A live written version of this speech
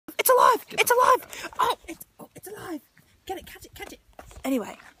It's alive! Oh, it's alive! Get it, catch it.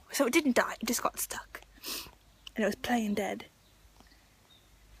 Anyway, so it didn't die, it just got stuck. And it was playing dead.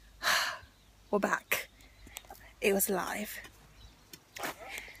 We're back. It was alive.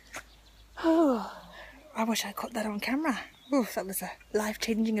 Oh, I wish I caught that on camera. Oh, that was a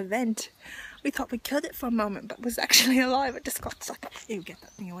life-changing event. We thought we killed it for a moment, but it was actually alive. It just got stuck. Ew, get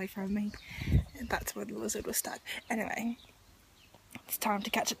that thing away from me. And that's where the lizard was stuck. Anyway, it's time to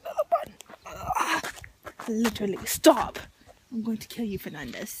catch another one. Literally, stop! I'm going to kill you,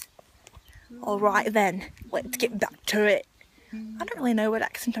 Fernandez. Alright then, let's get back to it. I don't really know what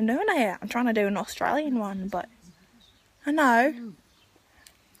accent I'm doing here. I'm trying to do an Australian one, but I know.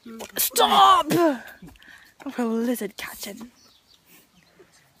 Stop! Oh, a lizard catching.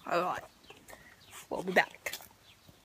 Alright, we'll be back.